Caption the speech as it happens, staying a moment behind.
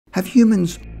Have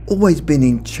humans always been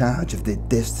in charge of their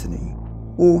destiny,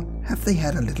 or have they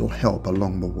had a little help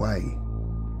along the way?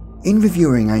 In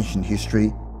reviewing ancient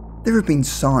history, there have been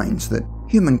signs that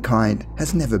humankind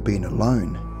has never been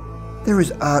alone. There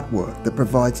is artwork that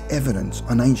provides evidence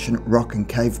on ancient rock and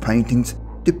cave paintings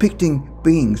depicting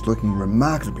beings looking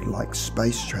remarkably like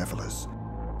space travellers.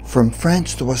 From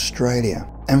France to Australia,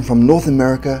 and from North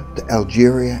America to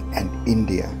Algeria and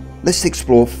India, let's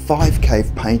explore 5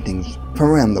 cave paintings from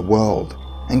around the world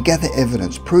and gather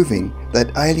evidence proving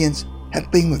that aliens have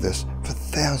been with us for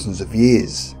thousands of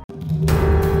years.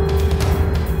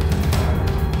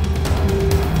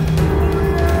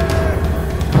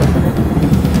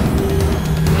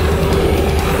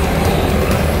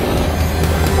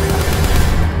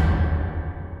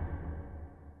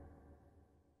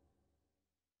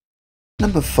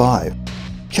 Number 5.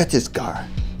 Chhattisgarh,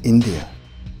 India.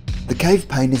 The cave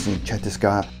paintings in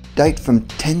Chhattisgarh date from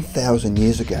 10,000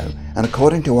 years ago, and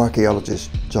according to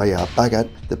archaeologist J.R. Bhagat,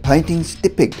 the paintings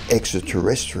depict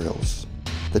extraterrestrials.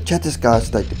 The Chhattisgarh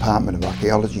State Department of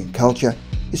Archaeology and Culture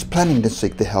is planning to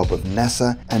seek the help of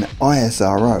NASA and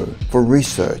ISRO for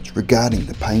research regarding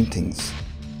the paintings.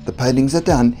 The paintings are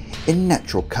done in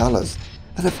natural colours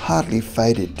that have hardly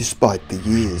faded despite the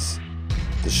years.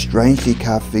 The strangely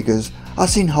carved figures are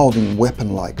seen holding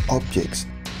weapon-like objects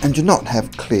and do not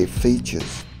have clear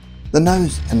features. The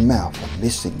nose and mouth are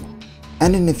missing,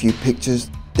 and in a few pictures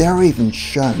they are even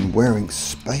shown wearing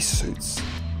spacesuits.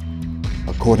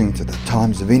 According to the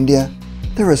Times of India,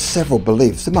 there are several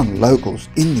beliefs among locals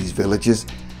in these villages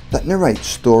that narrate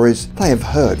stories they have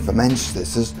heard from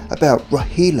ancestors about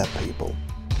Rohila people,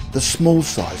 the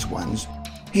small-sized ones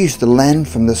who used to land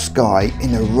from the sky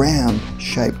in a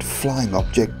round-shaped flying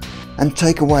object and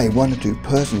take away 1 or 2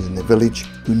 persons in the village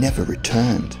who never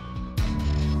returned.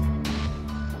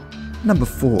 Number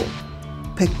 4.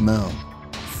 Pecmerle,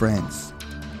 France.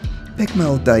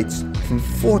 Pecmerle dates from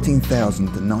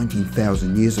 14,000 to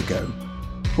 19,000 years ago,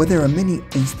 where there are many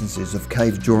instances of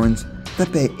cave drawings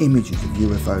that bear images of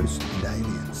UFOs and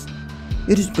aliens.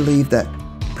 It is believed that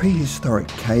prehistoric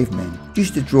cavemen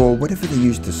used to draw whatever they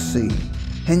used to see,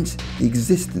 hence the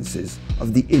existences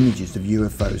of the images of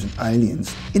UFOs and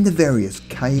aliens in the various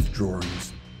cave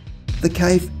drawings. The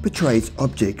cave portrays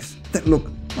objects that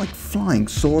look like flying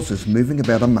saucers moving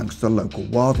about amongst the local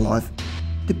wildlife,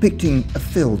 depicting a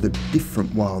field of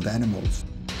different wild animals,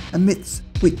 amidst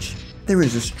which there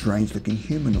is a strange-looking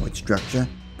humanoid structure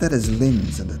that has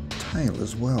limbs and a tail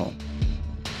as well.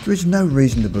 There is no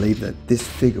reason to believe that this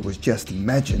figure was just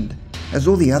imagined, as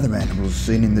all the other animals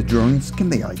seen in the drawings can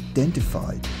be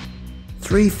identified.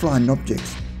 3 flying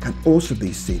objects can also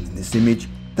be seen in this image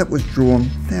that was drawn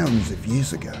thousands of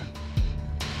years ago.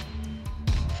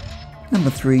 Number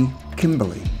 3.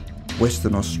 Kimberley,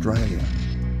 Western Australia.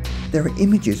 There are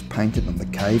images painted on the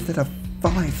cave that are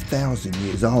 5,000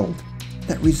 years old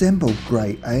that resemble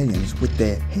grey aliens with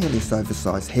their hairless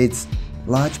oversized heads,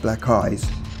 large black eyes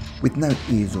with no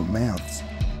ears or mouths.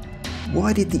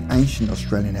 Why did the ancient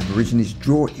Australian Aborigines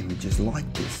draw images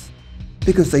like this?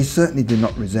 Because they certainly do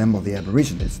not resemble the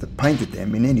Aborigines that painted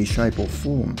them in any shape or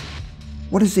form.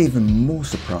 What is even more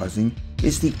surprising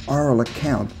is the oral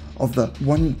account of the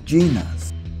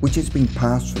Wanjinas, which has been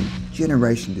passed from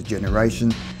generation to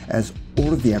generation as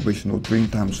all of the Aboriginal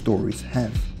Dreamtime stories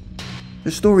have.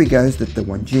 The story goes that the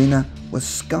Wanjina were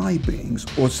sky beings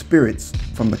or spirits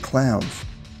from the clouds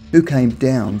who came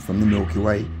down from the Milky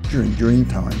Way during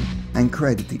Dreamtime and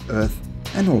created the Earth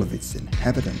and all of its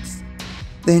inhabitants.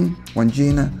 Then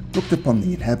Wanjina looked upon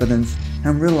the inhabitants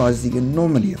and realised the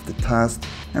enormity of the task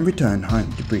and returned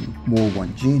home to bring more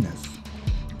Wanjinas.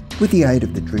 With the aid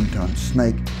of the Dreamtime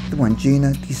snake, the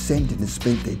Wanjina descended and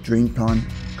spent their dreamtime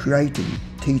creating,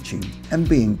 teaching and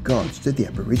being gods to the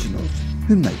Aboriginals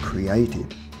whom they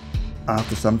created.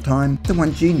 After some time, the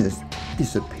Wanjinas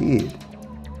disappeared.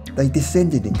 They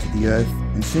descended into the earth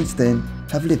and since then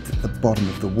have lived at the bottom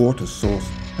of the water source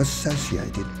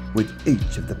associated with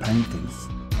each of the paintings.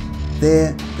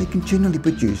 There, they continually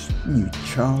produce new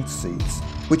child seeds,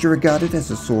 which are regarded as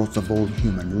the source of all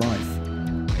human life.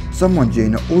 Some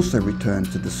Wanjina also return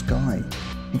to the sky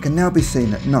and can now be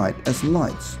seen at night as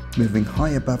lights moving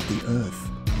high above the earth.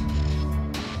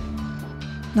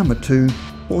 Number 2.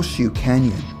 Horseshoe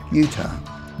Canyon, Utah,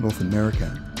 North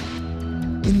America.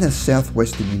 In the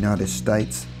southwestern United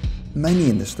States, mainly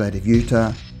in the state of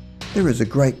Utah, there is a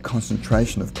great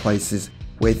concentration of places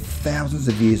where thousands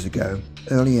of years ago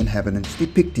early inhabitants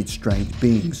depicted strange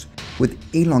beings with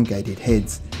elongated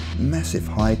heads, massive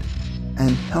height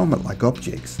and helmet-like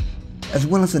objects, as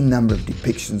well as a number of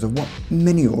depictions of what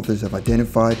many authors have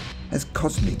identified as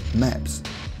cosmic maps.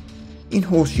 In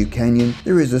Horseshoe Canyon,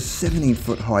 there is a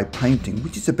 17-foot high painting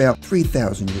which is about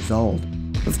 3,000 years old,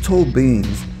 of tall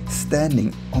beings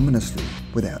standing ominously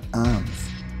without arms.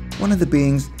 One of the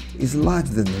beings is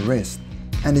larger than the rest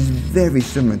and is very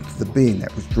similar to the being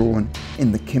that was drawn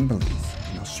in the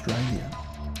Kimberleys in Australia.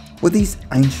 Were these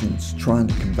ancients trying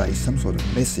to convey some sort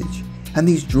of message, and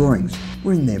these drawings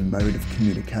were in their mode of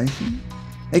communication?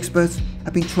 Experts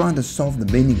have been trying to solve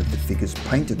the meaning of the figures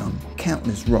painted on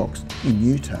countless rocks in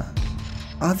Utah.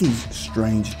 Are these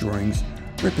strange drawings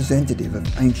representative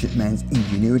of ancient man's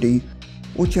ingenuity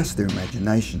or just their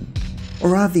imagination?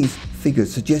 Or are these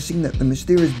figures suggesting that the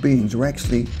mysterious beings were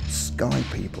actually sky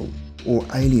people or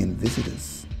alien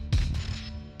visitors?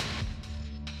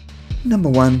 Number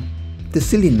 1.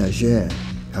 Dessili Niger,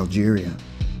 Algeria.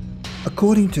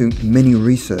 According to many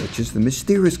researchers, the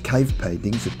mysterious cave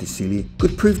paintings of Dessili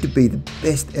could prove to be the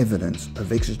best evidence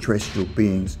of extraterrestrial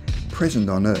beings present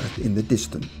on Earth in the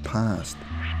distant past.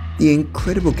 The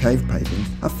incredible cave paintings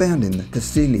are found in the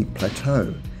Dessili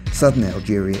Plateau, southern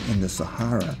Algeria in the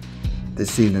Sahara.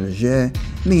 Dessili Niger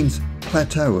means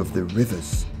plateau of the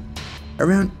rivers.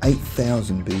 Around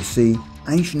 8000 BC,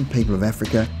 ancient people of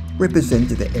Africa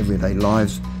represented their everyday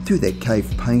lives through their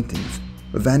cave paintings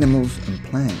of animals and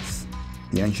plants.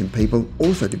 The ancient people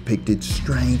also depicted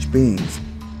strange beings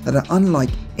that are unlike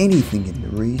anything in the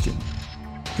region.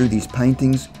 Through these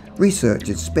paintings,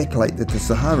 researchers speculate that the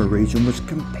Sahara region was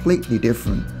completely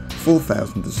different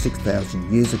 4,000 to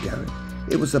 6,000 years ago.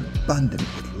 It was abundant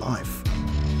with life.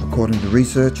 According to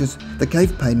researchers, the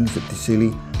cave paintings of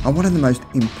Dessili are one of the most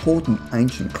important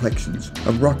ancient collections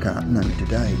of rock art known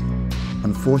today.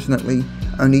 Unfortunately,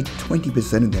 only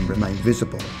 20% of them remain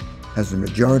visible, as the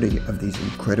majority of these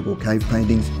incredible cave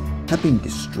paintings have been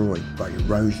destroyed by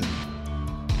erosion.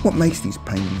 What makes these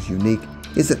paintings unique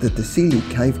is that the Dessili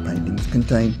cave paintings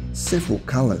contain several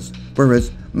colours,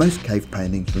 whereas most cave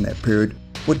paintings from that period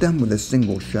were done with a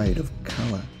single shade of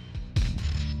colour.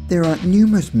 There are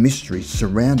numerous mysteries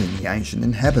surrounding the ancient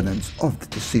inhabitants of the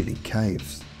Dessili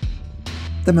caves.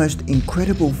 The most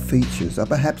incredible features are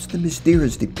perhaps the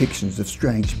mysterious depictions of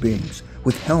strange beings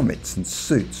with helmets and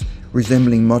suits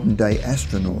resembling modern-day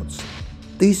astronauts.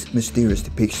 These mysterious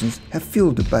depictions have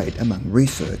fueled debate among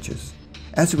researchers.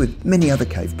 As with many other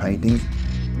cave paintings,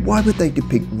 why would they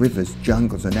depict rivers,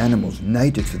 jungles and animals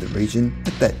native to the region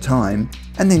at that time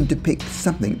and then depict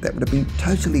something that would have been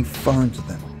totally foreign to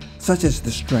them, such as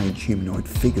the strange humanoid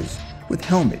figures with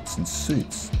helmets and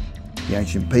suits? The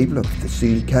ancient people of the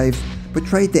Dessili caves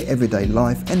portrayed their everyday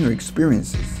life and their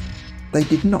experiences. They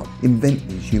did not invent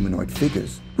these humanoid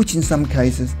figures, which in some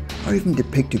cases are even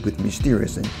depicted with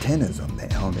mysterious antennas on their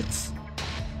helmets.